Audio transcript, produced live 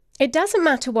It doesn't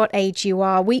matter what age you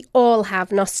are, we all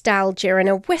have nostalgia and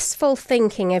a wistful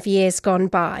thinking of years gone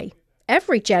by.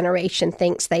 Every generation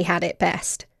thinks they had it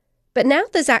best. But now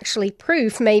there's actually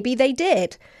proof maybe they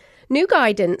did. New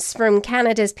guidance from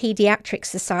Canada's Paediatric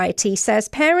Society says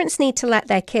parents need to let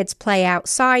their kids play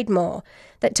outside more,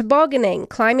 that tobogganing,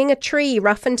 climbing a tree,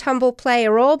 rough and tumble play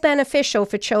are all beneficial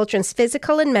for children's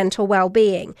physical and mental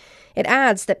well-being. It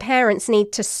adds that parents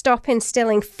need to stop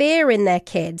instilling fear in their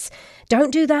kids.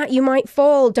 Don't do that, you might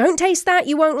fall. Don't taste that,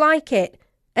 you won't like it.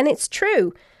 And it's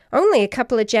true. Only a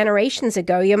couple of generations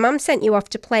ago, your mum sent you off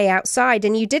to play outside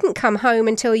and you didn't come home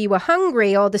until you were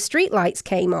hungry or the streetlights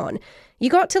came on. You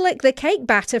got to lick the cake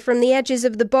batter from the edges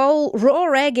of the bowl,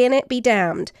 raw egg in it, be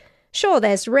damned. Sure,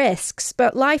 there's risks,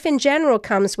 but life in general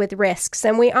comes with risks,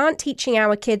 and we aren't teaching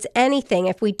our kids anything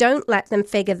if we don't let them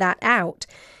figure that out.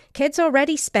 Kids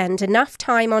already spend enough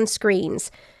time on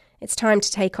screens. It's time to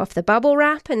take off the bubble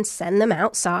wrap and send them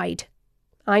outside.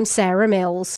 I'm Sarah Mills.